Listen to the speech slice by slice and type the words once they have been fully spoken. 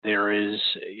there is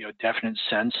definite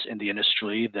sense in the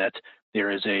industry that there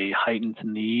is a heightened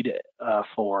need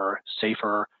for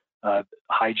safer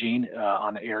hygiene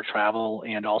on air travel,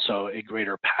 and also a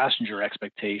greater passenger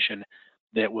expectation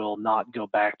that will not go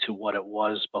back to what it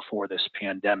was before this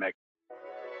pandemic.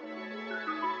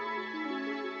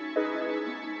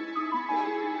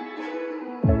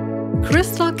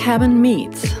 Crystal Cabin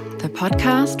Meets, the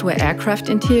podcast where aircraft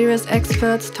interiors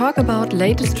experts talk about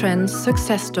latest trends,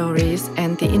 success stories,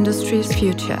 and the industry's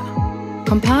future.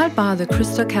 Compiled by the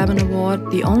Crystal Cabin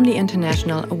Award, the only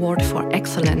international award for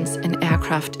excellence in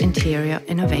aircraft interior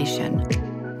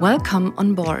innovation. Welcome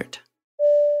on board.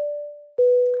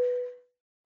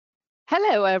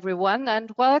 Hello, everyone,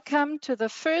 and welcome to the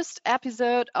first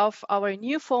episode of our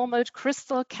new format,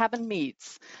 Crystal Cabin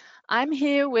Meets. I'm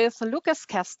here with Lukas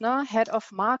Kästner, Head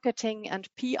of Marketing and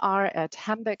PR at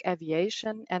Hamburg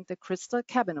Aviation and the Crystal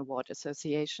Cabin Award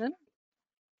Association.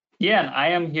 Yeah, and I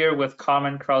am here with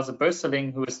Carmen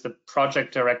Krause-Bösseling, who is the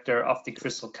Project Director of the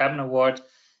Crystal Cabin Award.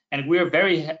 And we're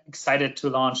very excited to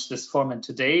launch this format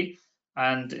today.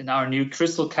 And in our new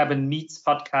Crystal Cabin Meets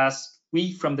podcast,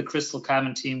 we from the Crystal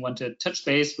Cabin team want to touch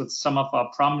base with some of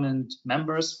our prominent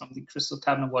members from the Crystal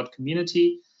Cabin Award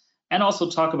community, and also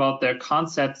talk about their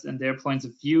concepts and their points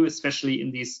of view, especially in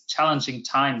these challenging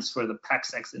times for the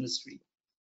PAX-X industry.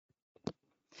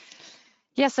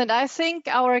 Yes, and I think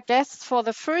our guests for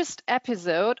the first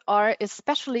episode are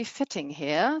especially fitting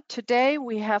here. Today,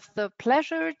 we have the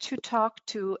pleasure to talk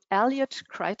to Elliot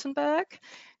Kreitenberg,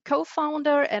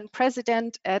 co-founder and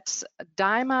president at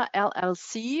Daimler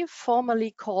LLC,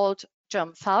 formerly called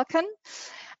German Falcon,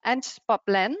 and Bob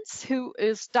Lenz, who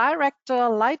is Director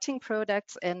Lighting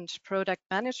Products and Product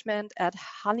Management at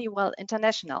Honeywell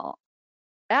International.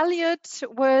 Elliot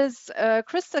was a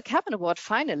Crystal Cabin Award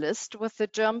finalist with the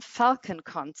German Falcon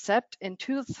concept in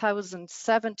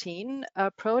 2017, a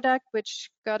product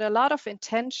which got a lot of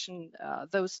attention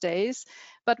those days,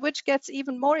 but which gets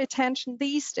even more attention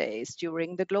these days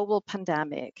during the global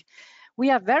pandemic. We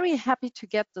are very happy to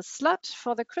get the slot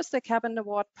for the Crystal Cabin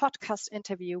Award podcast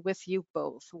interview with you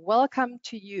both. Welcome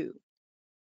to you.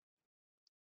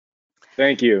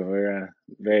 Thank you. We're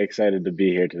very excited to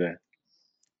be here today.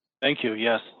 Thank you.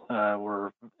 Yes,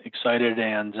 we're excited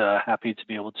and happy to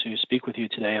be able to speak with you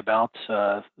today about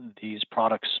these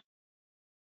products.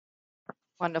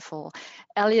 Wonderful.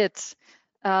 Elliot,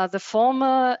 the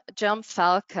former German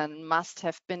Falcon must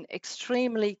have been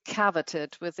extremely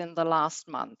coveted within the last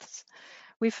months.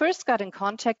 We first got in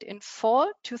contact in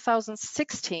fall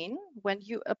 2016 when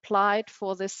you applied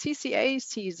for the CCA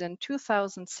season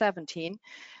 2017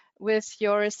 with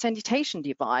your sanitation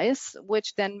device,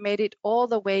 which then made it all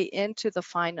the way into the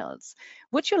finals.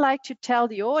 Would you like to tell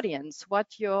the audience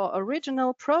what your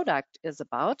original product is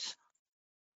about?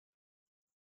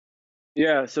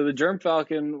 Yeah, so the German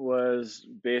Falcon was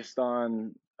based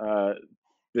on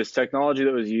this technology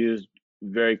that was used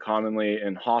very commonly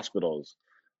in hospitals.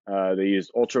 They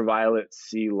used ultraviolet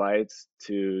C lights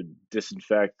to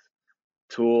disinfect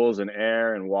tools and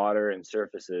air and water and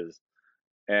surfaces.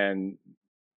 And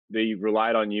they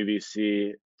relied on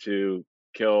UVC to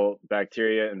kill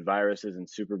bacteria and viruses and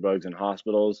superbugs in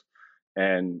hospitals.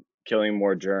 And killing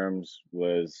more germs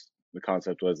was, the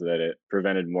concept was that it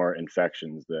prevented more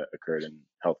infections that occurred in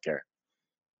healthcare.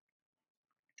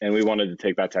 And we wanted to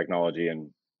take that technology and,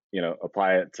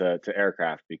 apply it to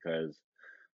aircraft because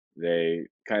they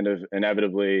kind of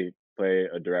inevitably play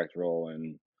a direct role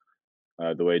in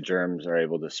the way germs are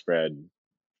able to spread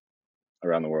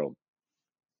around the world.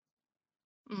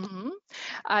 Mm-hmm.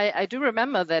 I do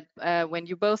remember that when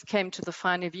you both came to the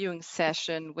final viewing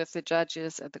session with the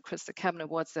judges at the Crystal Cabin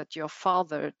Awards, that your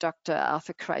father, Dr.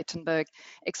 Arthur Kreitenberg,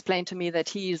 explained to me that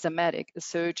he is a medic, a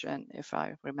surgeon, if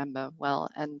I remember well.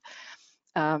 And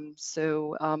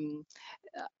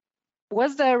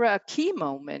was there a key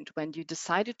moment when you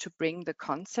decided to bring the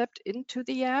concept into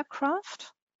the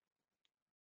aircraft?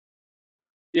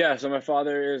 Yeah, so my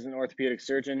father is an orthopedic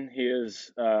surgeon. He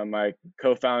is my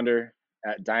co-founder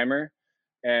at Daimler,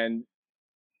 and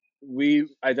we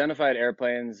identified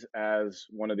airplanes as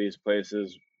one of these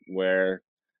places where,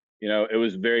 it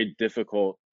was very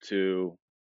difficult to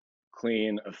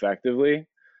clean effectively.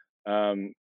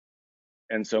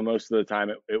 And so most of the time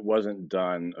it wasn't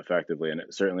done effectively, and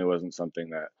it certainly wasn't something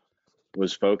that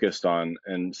was focused on.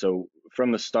 And so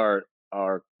from the start,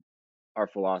 our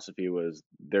philosophy was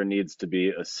there needs to be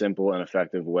a simple and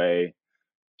effective way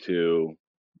to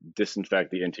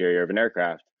disinfect the interior of an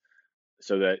aircraft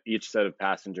so that each set of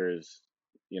passengers,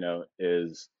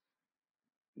 is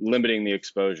limiting the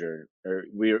exposure, or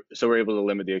we're able to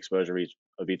limit the exposure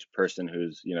of each person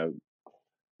who's,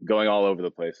 going all over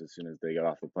the place as soon as they got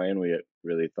off the plane. We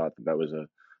really thought that was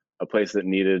a place that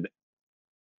needed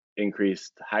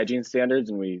increased hygiene standards,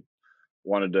 and we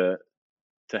wanted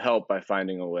to help by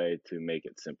finding a way to make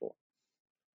it simple.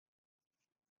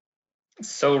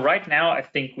 So right now, I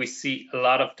think we see a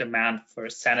lot of demand for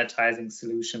sanitizing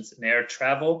solutions in air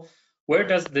travel. Where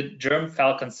does the Germ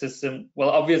Falcon system, well,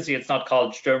 obviously it's not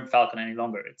called Germ Falcon any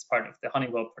longer, it's part of the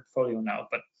Honeywell portfolio now,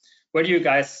 but where do you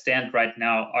guys stand right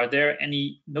now? Are there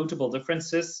any notable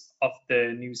differences of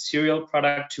the new serial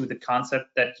product to the concept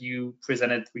that you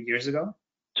presented 3 years ago?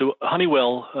 So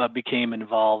Honeywell became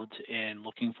involved in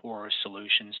looking for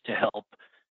solutions to help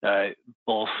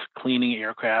both cleaning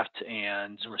aircraft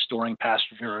and restoring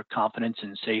passenger confidence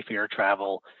in safe air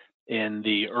travel in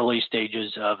the early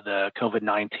stages of the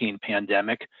COVID-19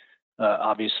 pandemic.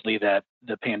 Obviously, that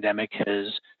the pandemic has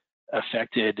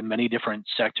affected many different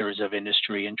sectors of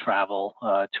industry and travel,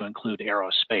 to include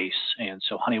aerospace. And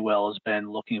so Honeywell has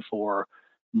been looking for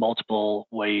multiple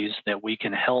ways that we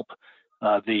can help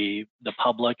the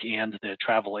public and the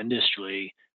travel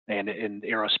industry and in the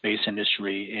aerospace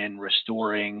industry in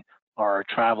restoring our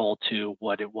travel to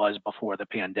what it was before the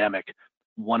pandemic.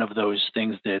 One of those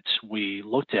things that we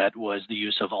looked at was the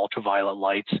use of ultraviolet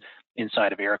lights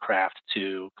inside of aircraft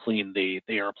to clean the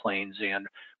airplanes and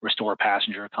restore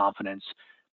passenger confidence.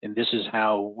 And this is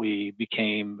how we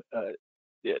became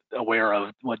aware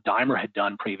of what Daimler had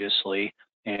done previously.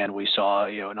 And we saw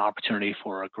an opportunity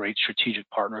for a great strategic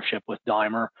partnership with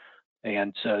Daimler.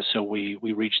 And so we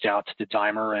reached out to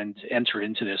Daimler and entered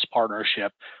into this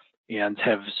partnership and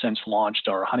have since launched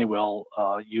our Honeywell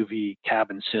UV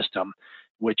cabin system,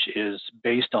 which is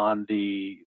based on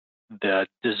the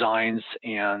designs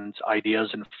and ideas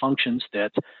and functions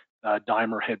that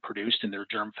Daimler had produced in their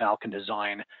Germ Falcon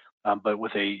design, but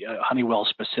with a Honeywell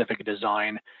specific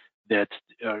design that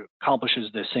accomplishes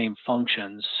the same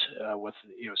functions with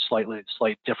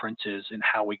slight differences in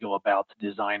how we go about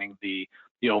designing the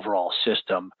overall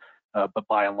system. But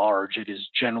by and large, it is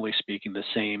generally speaking the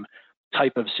same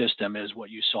type of system as what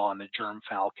you saw in the Germ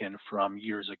Falcon from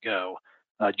years ago,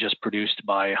 just produced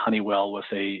by Honeywell with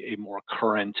a more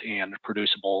current and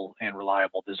producible and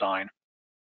reliable design.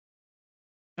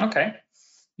 Okay.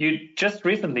 You just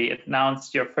recently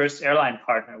announced your first airline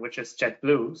partner, which is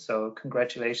JetBlue. So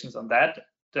congratulations on that.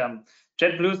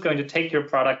 JetBlue is going to take your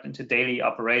product into daily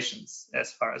operations,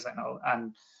 as far as I know.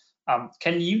 And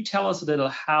can you tell us a little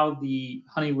how the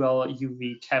Honeywell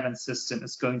UV cabin system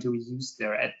is going to be used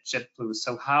there at JetBlue?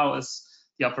 So how is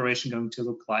the operation going to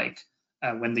look like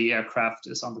when the aircraft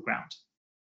is on the ground?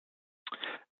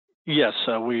 Yes,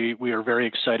 we are very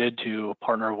excited to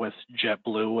partner with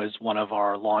JetBlue as one of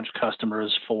our launch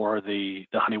customers for the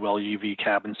Honeywell UV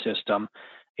cabin system.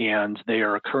 And they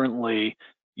are currently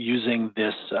using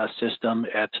this system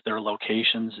at their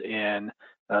locations in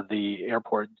the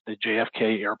airport, the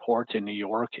JFK airport in New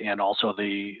York, and also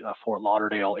the Fort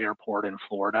Lauderdale airport in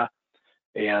Florida.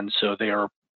 And so they are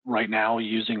right now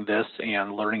using this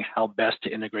and learning how best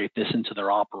to integrate this into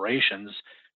their operations,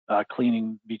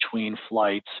 cleaning between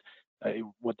flights.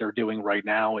 What they're doing right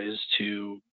now is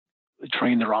to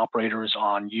train their operators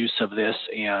on use of this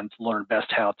and learn best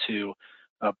how to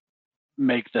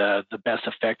make the best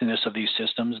effectiveness of these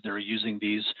systems. They're using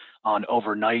these on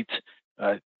overnight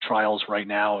trials right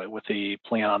now with the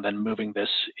plan on then moving this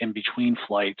in between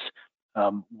flights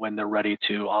when they're ready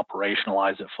to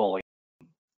operationalize it fully.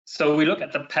 So we look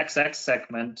at the PAX-X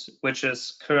segment, which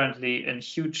is currently in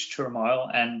huge turmoil.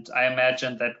 And I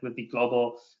imagine that with the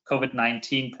global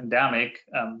COVID-19 pandemic,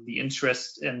 the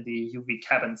interest in the UV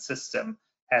cabin system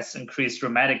has increased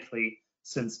dramatically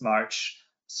since March.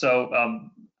 So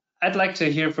I'd like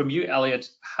to hear from you, Elliot.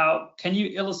 How can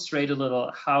you illustrate a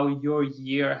little how your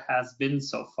year has been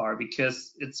so far?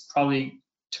 Because it's probably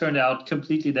turned out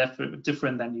completely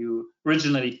different than you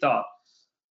originally thought.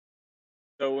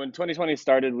 So when 2020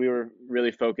 started, we were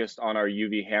really focused on our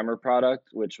UV Hammer product,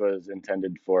 which was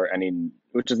intended for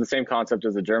which is the same concept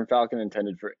as the Germ Falcon,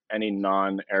 intended for any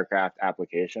non-aircraft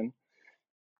application.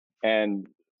 And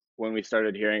when we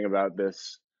started hearing about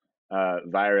this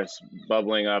virus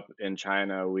bubbling up in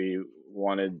China, we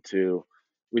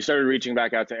started reaching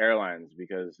back out to airlines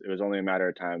because it was only a matter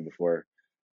of time before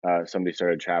somebody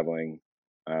started traveling,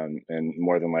 and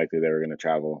more than likely they were going to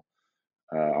travel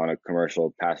on a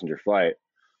commercial passenger flight.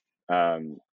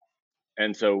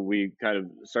 And so we kind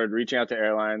of started reaching out to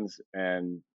airlines,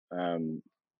 and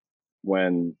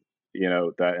when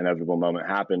that inevitable moment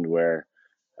happened where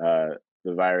the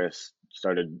virus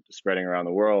started spreading around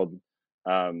the world,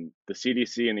 the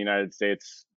CDC in the United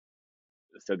States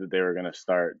said that they were going to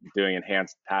start doing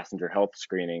enhanced passenger health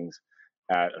screenings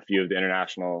at a few of the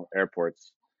international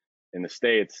airports in the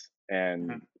States,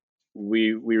 and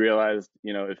we realized,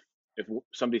 you know, if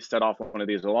somebody set off one of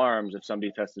these alarms, if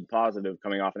somebody tested positive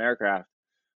coming off an aircraft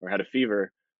or had a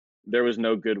fever, there was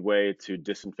no good way to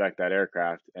disinfect that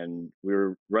aircraft, and we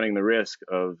were running the risk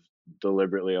of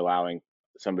deliberately allowing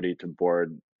somebody to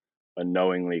board a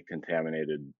knowingly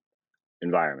contaminated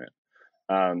environment.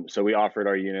 So we offered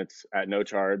our units at no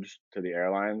charge to the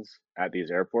airlines at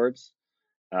these airports,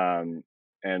 and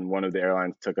one of the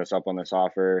airlines took us up on this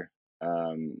offer,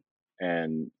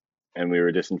 and we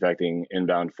were disinfecting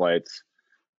inbound flights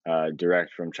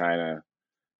direct from China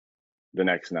the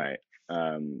next night.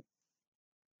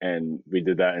 And we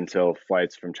did that until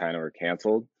flights from China were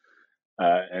canceled.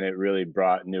 And it really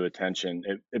brought new attention.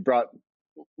 It brought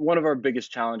one of our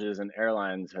biggest challenges in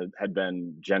airlines had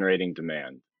been generating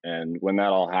demand. And when that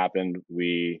all happened,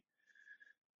 we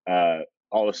all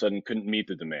of a sudden couldn't meet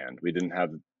the demand. We didn't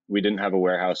have a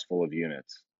warehouse full of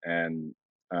units. And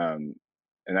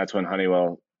that's when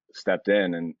Honeywell stepped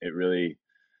in, and it really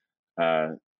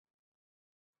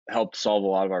helped solve a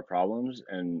lot of our problems.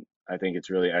 And I think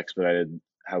it's really expedited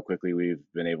how quickly we've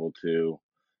been able to,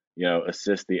 you know,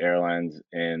 assist the airlines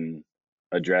in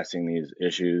addressing these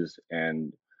issues.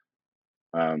 And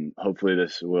hopefully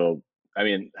this will, I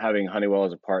mean, having Honeywell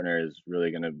as a partner is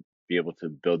really going to be able to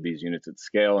build these units at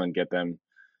scale and get them,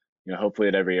 you know, hopefully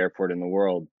at every airport in the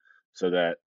world, so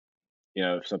that, you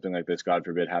know, if something like this, God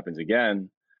forbid, happens again,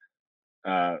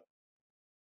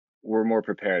 we're more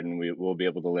prepared, and we will be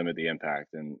able to limit the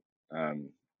impact. And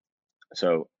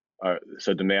so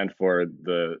demand for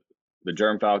the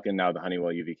Germ Falcon, now the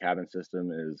Honeywell UV cabin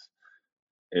system,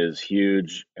 is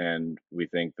huge. And we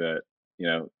think that, you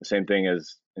know, the same thing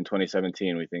as in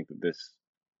 2017, we think that this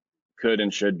could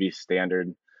and should be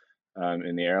standard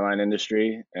in the airline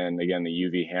industry. And again, the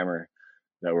UV hammer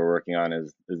that we're working on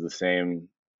is the same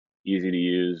easy to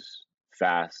use,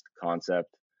 fast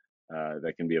concept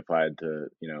that can be applied to,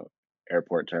 you know,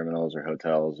 airport terminals or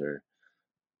hotels, or,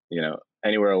 you know,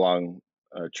 anywhere along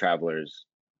a traveler's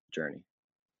journey.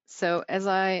 So as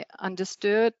I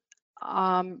understood,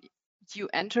 you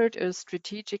entered a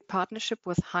strategic partnership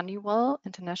with Honeywell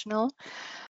International.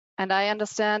 And I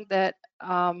understand that,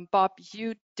 Bob,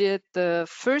 you did the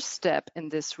first step in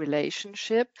this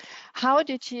relationship. How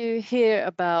did you hear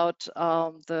about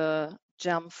the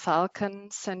Germ Falcon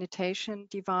sanitation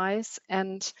device?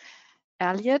 And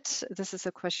Elliot, this is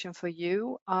a question for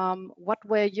you. What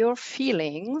were your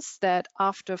feelings that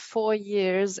after 4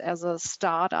 years as a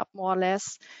startup, more or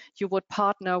less, you would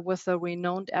partner with a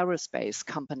renowned aerospace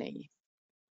company?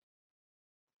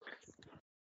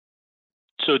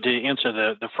 So to answer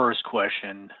the first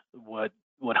question, what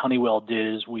Honeywell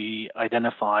did is we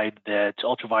identified that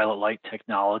ultraviolet light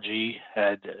technology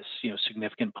had, you know,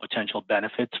 significant potential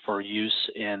benefits for use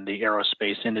in the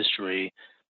aerospace industry.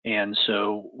 And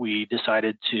so we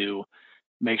decided to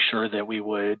make sure that we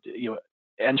would, you know,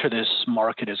 enter this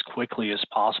market as quickly as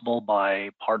possible by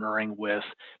partnering with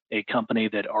a company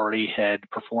that already had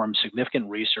performed significant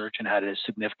research and had a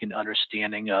significant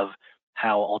understanding of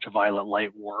how ultraviolet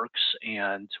light works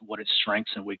and what its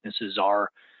strengths and weaknesses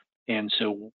are. And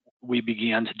so we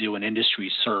began to do an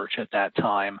industry search at that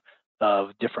time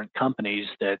of different companies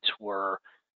that were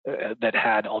that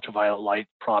had ultraviolet light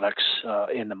products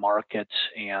in the market,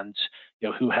 and, you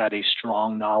know, who had a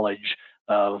strong knowledge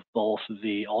of both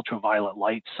the ultraviolet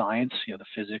light science, you know, the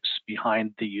physics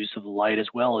behind the use of the light, as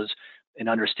well as an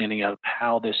understanding of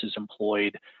how this is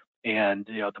employed, and,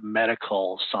 you know, the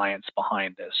medical science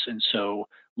behind this. And so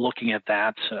looking at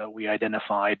that, we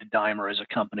identified Daimler as a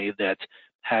company that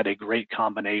had a great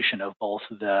combination of both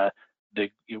the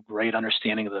great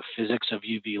understanding of the physics of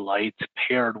UV light,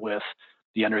 paired with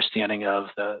the understanding of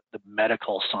the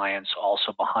medical science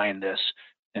also behind this.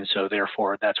 And so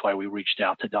therefore, that's why we reached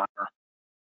out to Daimler.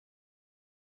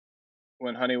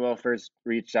 When Honeywell first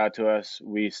reached out to us,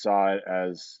 we saw it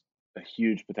as a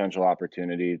huge potential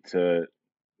opportunity to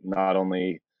not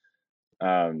only,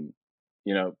 you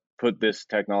know, put this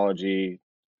technology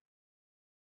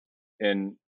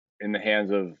in the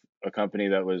hands of a company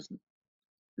that was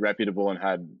reputable and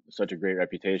had such a great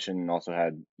reputation, and also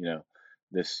had, you know,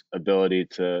 this ability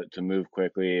to move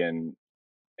quickly and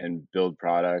build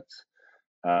products,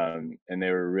 and they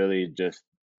were really just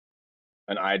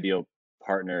an ideal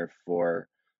partner for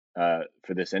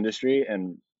this industry.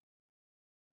 And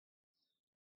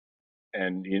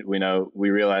we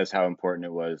realized how important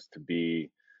it was to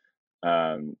be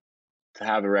to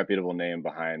have a reputable name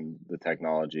behind the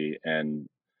technology. And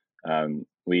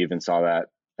we even saw that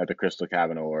at the Crystal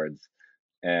Cabin Awards,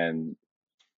 and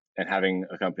having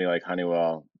a company like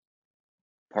Honeywell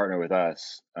partner with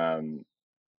us,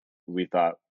 we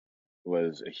thought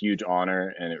was a huge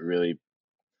honor, and it really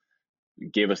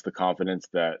gave us the confidence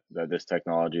that this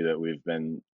technology that we've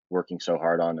been working so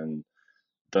hard on and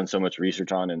done so much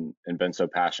research on and been so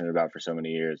passionate about for so many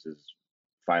years is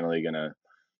finally gonna,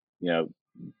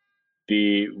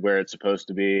 be where it's supposed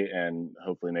to be and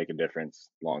hopefully make a difference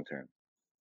long term.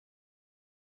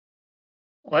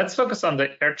 Let's focus on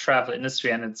the air travel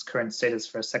industry and its current status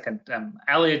for a second.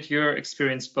 Elliot, you're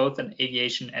experienced both in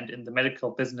aviation and in the medical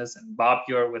business, and Bob,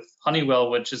 you're with Honeywell,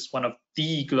 which is one of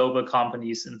the global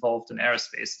companies involved in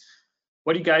aerospace.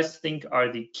 What do you guys think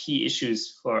are the key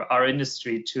issues for our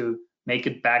industry to make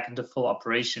it back into full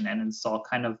operation and install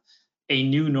kind of a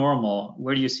new normal?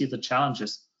 Where do you see the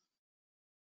challenges?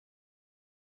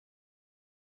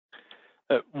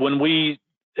 When we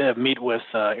meet with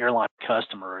airline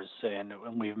customers, and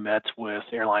when we've met with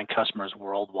airline customers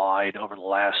worldwide over the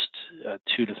last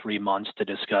 2 to 3 months to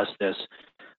discuss this,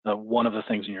 one of the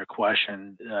things in your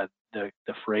question, the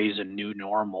phrase "a new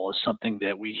normal" is something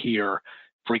that we hear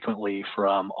frequently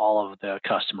from all of the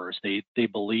customers. They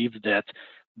believe that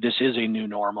this is a new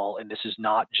normal, and this is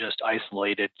not just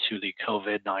isolated to the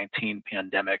COVID-19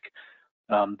 pandemic.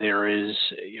 There is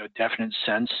definite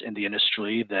sense in the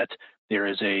industry that there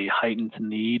is a heightened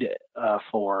need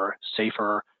for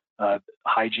safer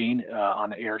hygiene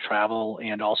on air travel,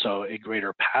 and also a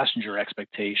greater passenger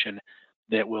expectation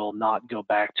that will not go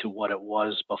back to what it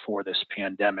was before this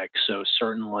pandemic. So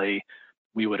certainly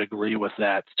we would agree with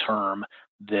that term,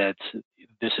 that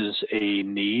this is a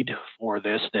need for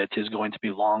this that is going to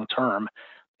be long term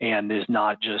and is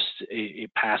not just a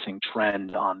passing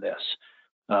trend on this.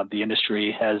 The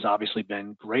industry has obviously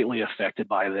been greatly affected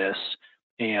by this,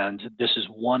 and this is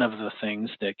one of the things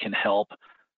that can help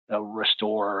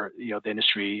restore the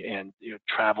industry and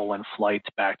travel and flights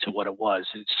back to what it was.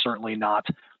 It's certainly not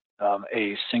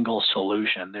a single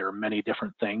solution. There are many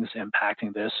different things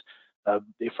impacting this,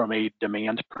 from a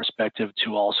demand perspective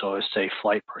to also a safe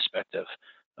flight perspective.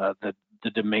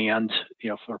 The demand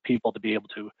for people to be able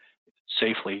to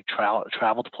safely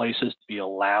travel to places, to be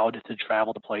allowed to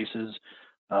travel to places,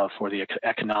 for the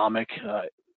economic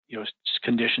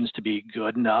conditions to be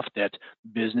good enough that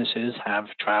businesses have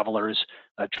travelers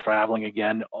traveling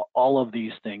again. All of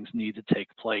these things need to take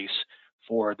place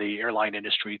for the airline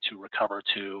industry to recover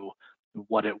to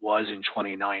what it was in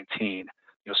 2019.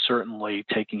 Certainly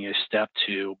taking a step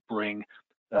to bring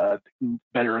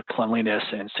better cleanliness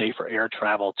and safer air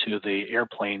travel to the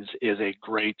airplanes is a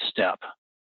great step.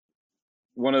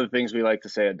 One of the things we like to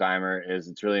say at Daimler is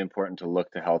it's really important to look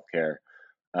to healthcare,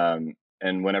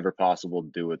 and whenever possible,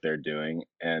 do what they're doing.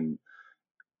 And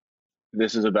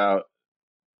this is about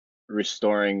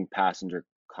restoring passenger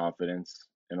confidence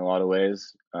in a lot of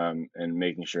ways, and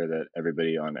making sure that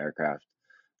everybody on aircraft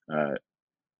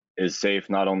is safe,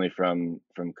 not only from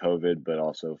COVID, but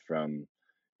also from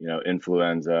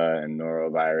influenza and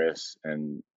norovirus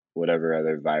and whatever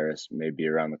other virus may be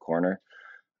around the corner.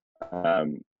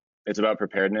 It's about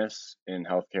preparedness in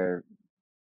healthcare.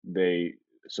 They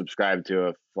subscribe to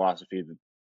a philosophy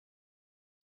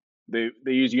that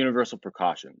they use universal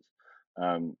precautions.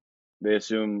 They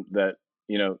assume that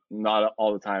not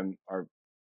all the time are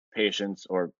patients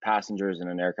or passengers in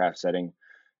an aircraft setting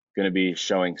going to be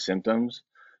showing symptoms,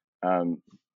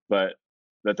 but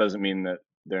that doesn't mean that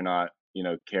they're not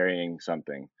carrying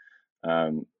something.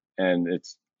 And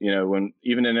it's when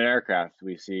even in an aircraft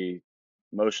we see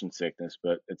motion sickness,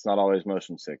 but it's not always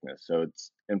motion sickness. So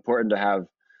it's important to have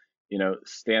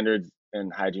standards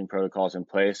and hygiene protocols in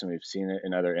place, and we've seen it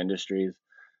in other industries.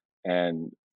 And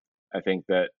I think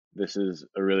that this is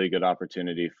a really good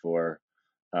opportunity for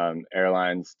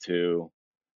airlines to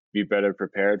be better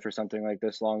prepared for something like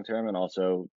this long term, and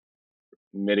also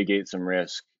mitigate some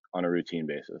risk on a routine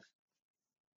basis.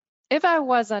 If I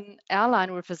was an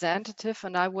airline representative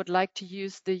and I would like to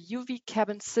use the UV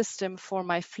cabin system for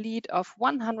my fleet of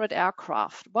 100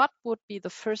 aircraft, what would be the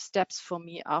first steps for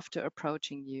me after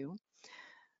approaching you?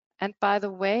 And by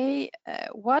the way,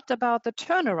 what about the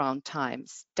turnaround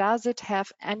times? Does it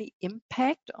have any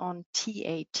impact on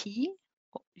TAT?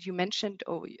 You mentioned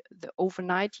the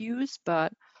overnight use,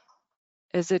 but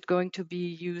is it going to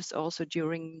be used also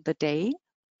during the day?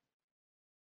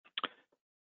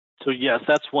 So yes,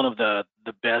 that's one of the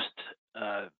best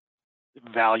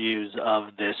values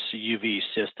of this UV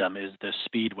system, is the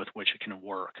speed with which it can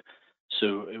work.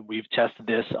 So we've tested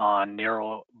this on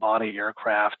narrow body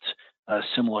aircraft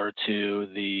similar to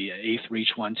the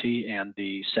A320 and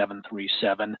the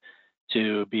 737,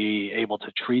 to be able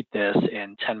to treat this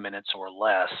in 10 minutes or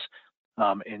less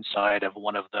inside of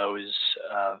one of those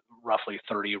roughly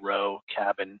 30-row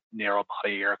cabin narrow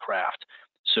body aircraft.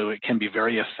 So it can be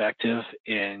very effective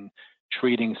in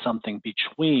treating something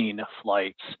between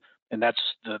flights. And that's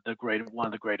one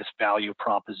of the greatest value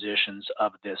propositions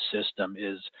of this system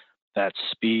is that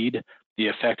speed, the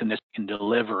effectiveness it can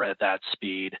deliver at that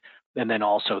speed, and then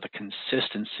also the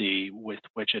consistency with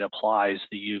which it applies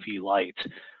the UV light.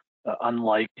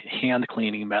 Unlike hand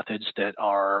cleaning methods that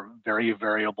are very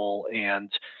variable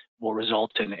and will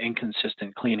result in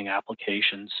inconsistent cleaning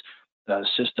applications, the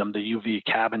UV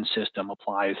cabin system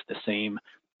applies the same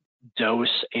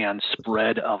dose and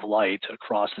spread of light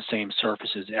across the same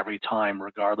surfaces every time,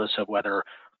 regardless of whether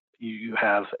you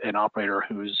have an operator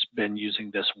who's been using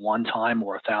this one time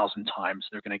or 1,000 times.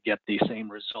 They're going to get the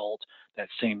same result, that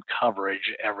same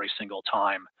coverage every single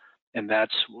time. And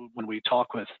that's when we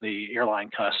talk with the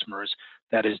airline customers,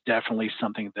 that is definitely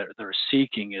something that they're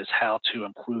seeking, is how to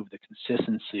improve the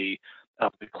consistency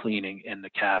of the cleaning in the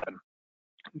cabin.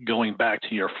 Going back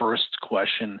to your first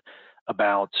question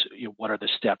about what are the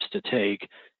steps to take,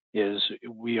 is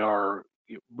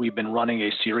we've been running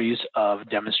a series of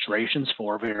demonstrations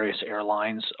for various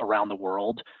airlines around the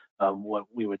world. What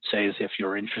we would say is, if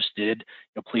you're interested,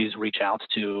 please reach out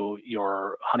to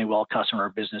your Honeywell customer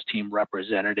business team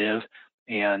representative,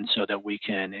 and so that we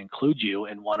can include you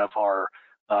in one of our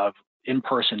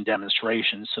in-person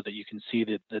demonstrations, so that you can see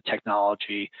the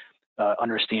technology,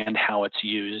 understand how it's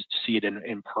used, see it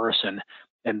in person,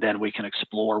 and then we can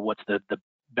explore what's the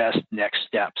best next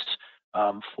steps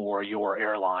for your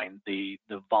airline, the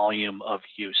volume of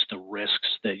use, the risks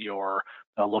that you're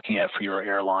looking at for your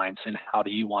airlines, and how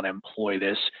do you want to employ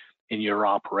this in your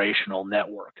operational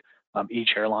network. Each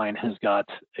airline has got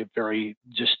a very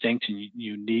distinct and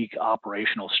unique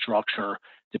operational structure,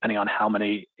 depending on how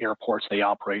many airports they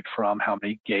operate from, how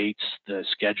many gates, the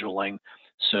scheduling.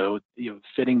 So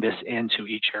fitting this into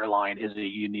each airline is a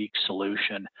unique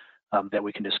solution that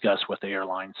we can discuss with the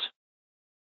airlines.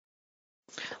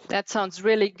 That sounds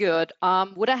really good.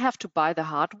 Would I have to buy the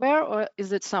hardware, or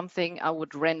is it something I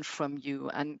would rent from you?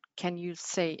 And can you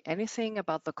say anything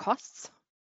about the costs?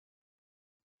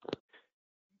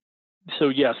 So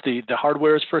yes, the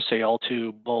hardware is for sale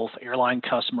to both airline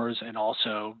customers, and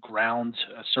also ground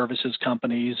services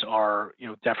companies are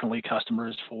definitely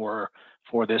customers for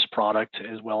this product,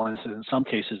 as well as in some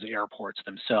cases airports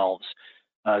themselves.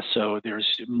 So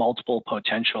there's multiple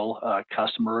potential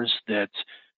customers that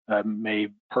may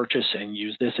purchase and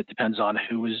use this. It depends on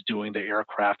who is doing the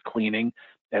aircraft cleaning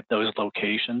at those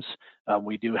locations.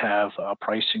 We do have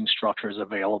pricing structures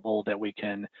available that we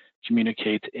can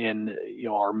communicate in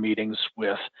our meetings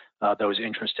with those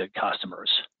interested customers.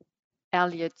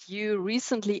 Elliot, you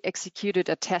recently executed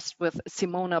a test with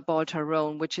Simona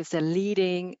Bolter-Roan, which is a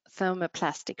leading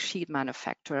thermoplastic sheet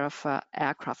manufacturer for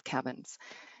aircraft cabins.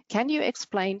 Can you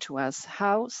explain to us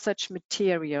how such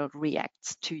material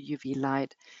reacts to UV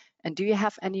light? And do you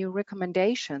have any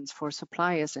recommendations for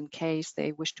suppliers in case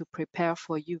they wish to prepare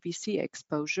for UVC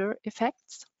exposure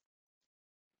effects?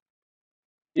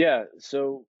 Yeah,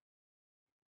 so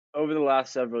over the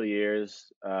last several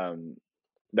years,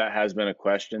 that has been a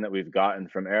question that we've gotten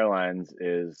from airlines,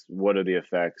 is what are the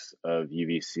effects of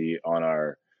UVC on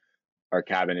our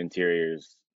cabin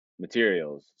interiors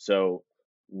materials? So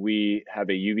we have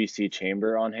a UVC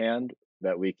chamber on hand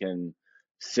that we can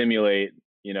simulate,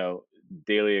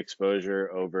 daily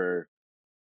exposure over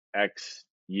X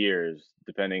years,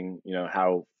 depending,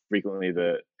 how frequently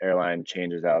the airline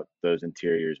changes out those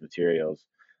interiors materials.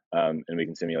 And we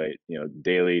can simulate,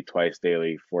 daily, twice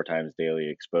daily, 4 times daily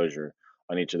exposure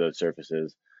on each of those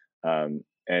surfaces, and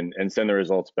send the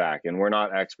results back. And we're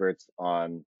not experts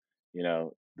on,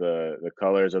 the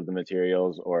colors of the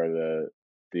materials or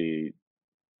the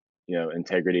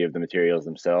integrity of the materials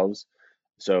themselves.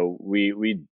 So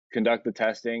we conduct the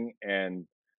testing and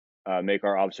make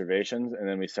our observations, and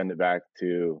then we send it back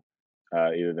to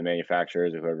either the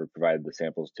manufacturers or whoever provided the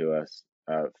samples to us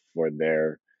for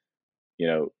their,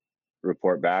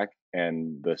 report back.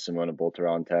 And the Simona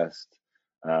Bolter-Roan test,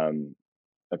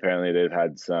 apparently they've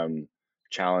had some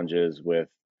challenges with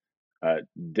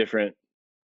different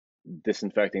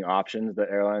disinfecting options that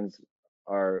airlines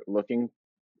are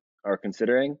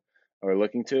considering or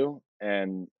looking to.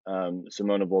 And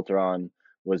Simona Bolter-Roan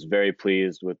was very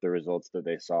pleased with the results that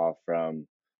they saw from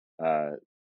the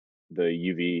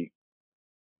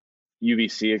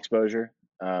UVC exposure,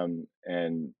 and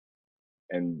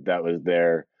that was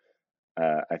their.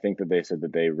 I think that they said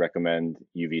that they recommend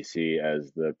UVC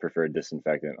as the preferred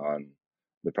disinfectant on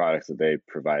the products that they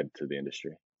provide to the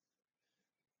industry.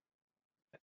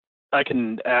 I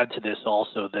can add to this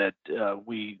also that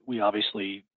we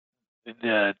obviously,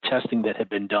 the testing that had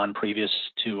been done previous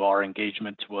to our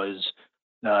engagement was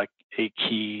a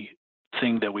key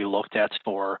thing that we looked at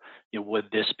for, would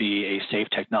this be a safe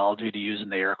technology to use in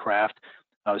the aircraft?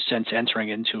 Since entering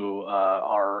into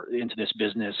this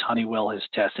business, Honeywell has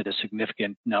tested a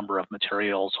significant number of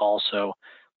materials also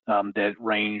that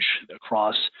range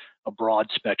across a broad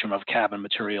spectrum of cabin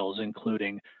materials,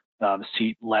 including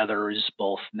seat leathers,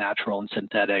 both natural and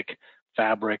synthetic,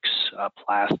 fabrics,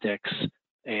 plastics,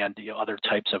 and other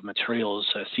types of materials,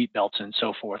 seat belts and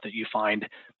so forth that you find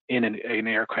in an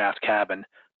aircraft cabin.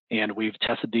 And we've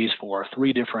tested these for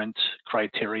 3 different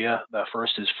criteria. The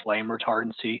first is flame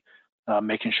retardancy,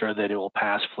 making sure that it will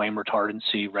pass flame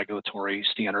retardancy regulatory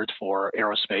standards for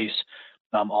aerospace.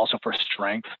 Also for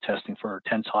strength, testing for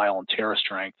tensile and tear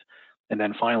strength. And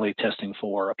then finally testing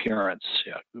for appearance,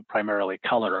 primarily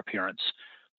color appearance.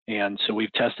 And so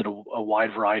we've tested a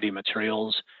wide variety of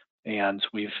materials, and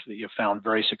we've found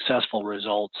very successful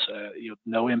results.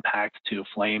 No impact to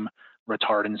flame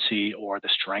retardancy or the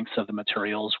strength of the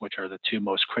materials, which are the 2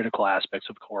 most critical aspects,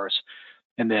 of course.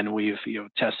 And then we've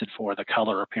tested for the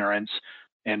color appearance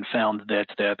and found that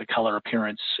the color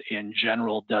appearance in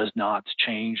general does not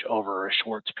change over a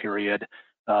short period,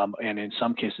 and in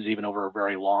some cases even over a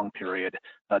very long period,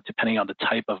 depending on the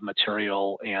type of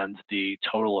material and the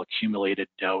total accumulated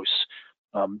dose.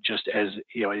 Just as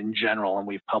in general, and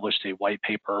we've published a white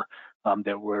paper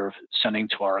that we're sending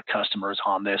to our customers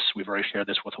on this. We've already shared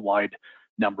this with a wide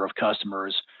number of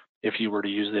customers. If you were to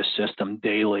use this system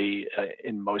daily,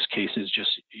 in most cases,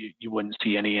 you wouldn't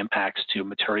see any impacts to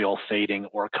material fading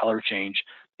or color change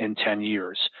in 10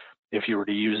 years. If you were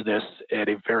to use this at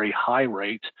a very high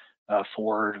rate,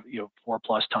 4+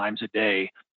 times a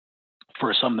day,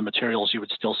 for some of the materials, you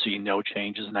would still see no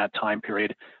changes in that time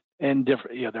period. And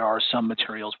there are some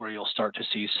materials where you'll start to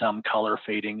see some color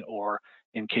fading, or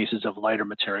in cases of lighter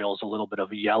materials, a little bit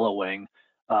of yellowing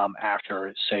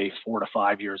after, say, 4 to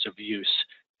 5 years of use.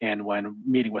 And when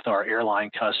meeting with our airline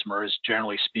customers,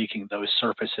 generally speaking, those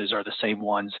surfaces are the same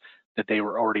ones that they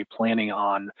were already planning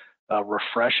on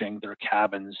refreshing their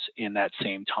cabins in that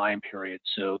same time period.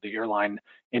 So the airline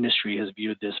industry has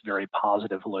viewed this very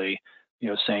positively,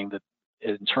 saying that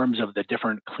in terms of the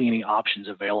different cleaning options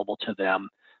available to them,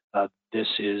 this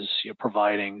is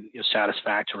providing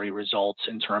satisfactory results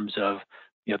in terms of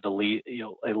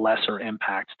a lesser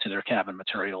impact to their cabin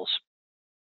materials.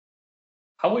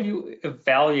 How will you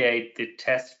evaluate the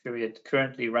test period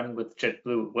currently running with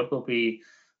JetBlue? What will be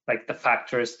like the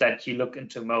factors that you look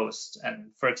into most?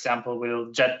 And for example, will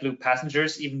JetBlue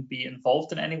passengers even be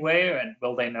involved in any way? And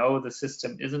will they know the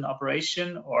system is in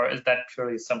operation? Or is that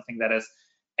purely something that is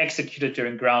executed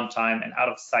during ground time and out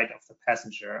of sight of the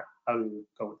passenger? How do you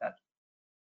go with that?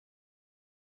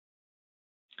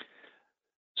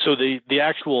 So the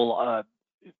actual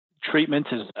treatment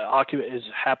is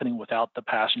happening without the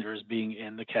passengers being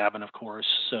in the cabin, of course.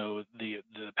 So the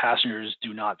passengers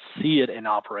do not see it in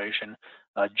operation.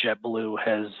 JetBlue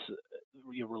has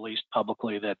released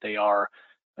publicly that they are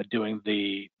doing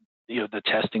the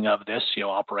testing of this,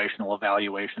 operational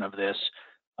evaluation of this.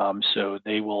 So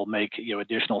they will make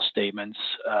additional statements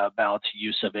about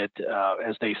use of it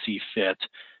as they see fit.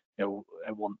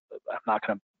 I'm not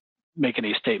going to make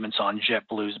any statements on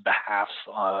JetBlue's behalf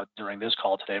during this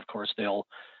call today. Of course,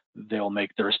 they'll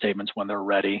make their statements when they're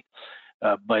ready.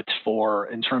 But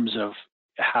in terms of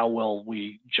how will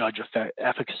we judge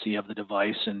efficacy of the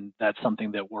device, and that's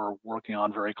something that we're working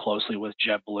on very closely with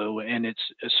JetBlue, and it's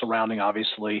surrounding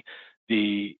obviously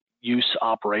the use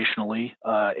operationally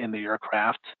in the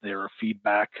aircraft, their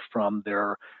feedback from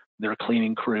their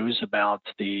cleaning crews about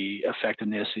the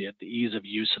effectiveness, the ease of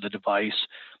use of the device,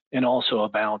 and also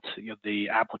about the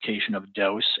application of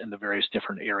dose in the various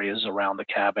different areas around the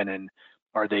cabin, and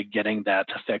are they getting that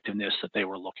effectiveness that they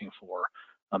were looking for.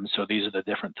 So these are the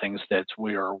different things that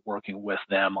we are working with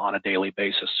them on a daily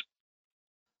basis.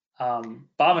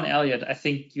 Bob and Elliot, I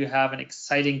think you have an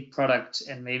exciting product,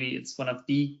 and maybe it's one of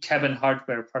the cabin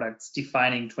hardware products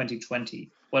defining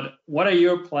 2020. What are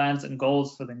your plans and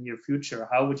goals for the near future?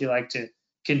 How would you like to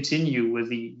continue with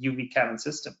the UV cabin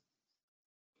system?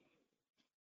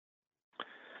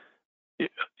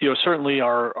 Certainly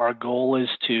our goal is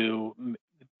to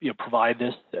provide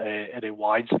this at a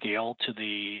wide scale to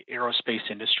the aerospace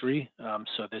industry.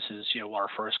 So this is our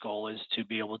first goal is to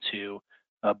be able to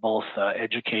both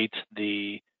educate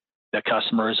the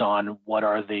customers on what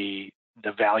are the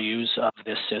values of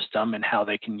this system and how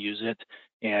they can use it,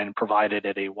 and provide it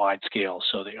at a wide scale.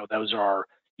 So those are our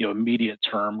immediate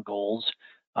term goals.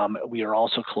 We are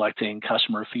also collecting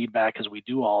customer feedback as we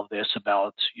do all of this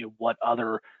about what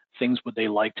other things would they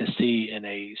like to see in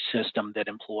a system that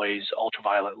employs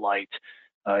ultraviolet light.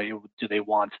 Do they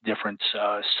want different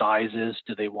sizes?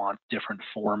 Do they want different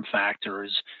form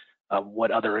factors?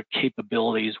 what other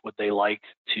capabilities would they like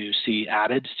to see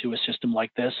added to a system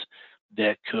like this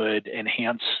that could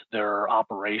enhance their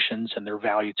operations and their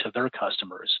value to their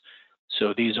customers.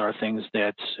 So these are things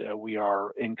that we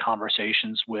are in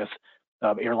conversations with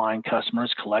airline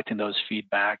customers, collecting those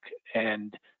feedback,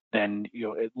 and then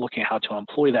looking at how to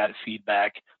employ that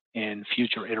feedback in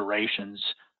future iterations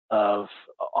of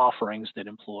offerings that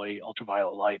employ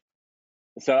ultraviolet light.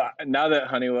 So now that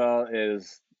Honeywell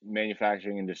is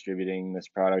manufacturing and distributing this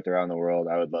product around the world,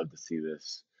 I would love to see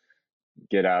this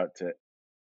get out to,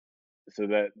 so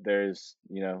that there's,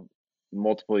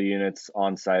 multiple units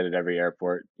on site at every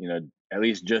airport, at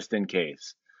least just in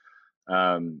case.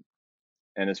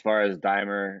 And as far as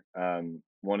Daimler,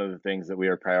 one of the things that we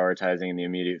are prioritizing in the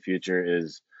immediate future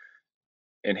is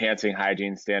enhancing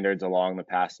hygiene standards along the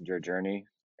passenger journey,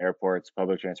 airports,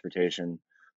 public transportation,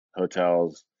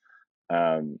 hotels,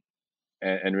 and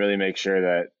really make sure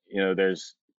that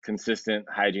there's consistent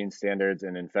hygiene standards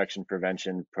and infection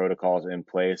prevention protocols in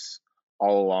place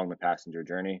all along the passenger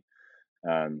journey,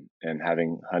 and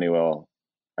having Honeywell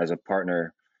as a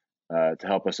partner to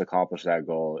help us accomplish that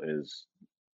goal is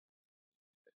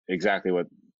exactly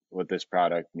what this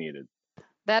product needed.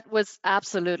 That was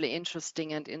absolutely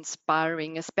interesting and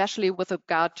inspiring, especially with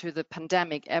regard to the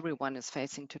pandemic everyone is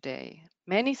facing today.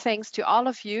 Many thanks to all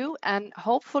of you, and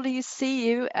hopefully see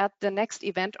you at the next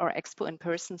event or expo in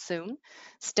person soon.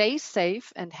 Stay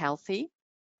safe and healthy.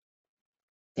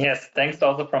 Yes, thanks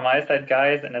also from my side,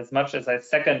 guys. And as much as I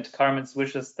second Carmen's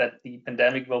wishes that the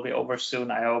pandemic will be over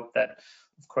soon, I hope that,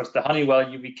 of course, the Honeywell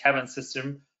UV cabin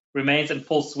system remains in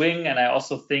full swing. And I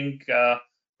also think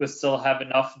we still have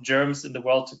enough germs in the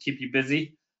world to keep you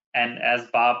busy. And as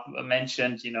Bob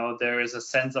mentioned, there is a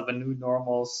sense of a new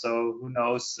normal. So who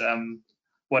knows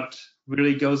what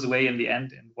really goes away in the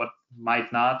end and what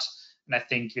might not. And I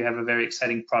think you have a very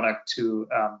exciting product to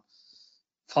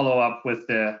follow up with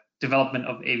the development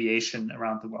of aviation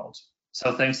around the world.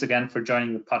 So thanks again for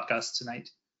joining the podcast tonight.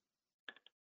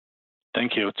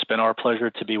 Thank you. It's been our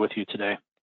pleasure to be with you today.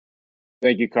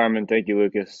 Thank you, Carmen. Thank you,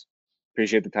 Lucas.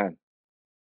 Appreciate the time.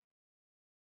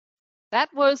 That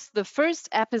was the first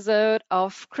episode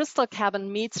of Crystal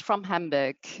Cabin Meets from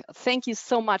Hamburg. Thank you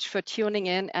so much for tuning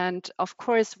in. And of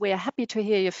course, we're happy to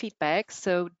hear your feedback.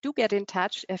 So do get in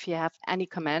touch if you have any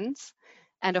comments.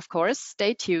 And of course,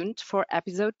 stay tuned for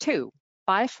episode 2.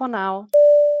 Bye for now.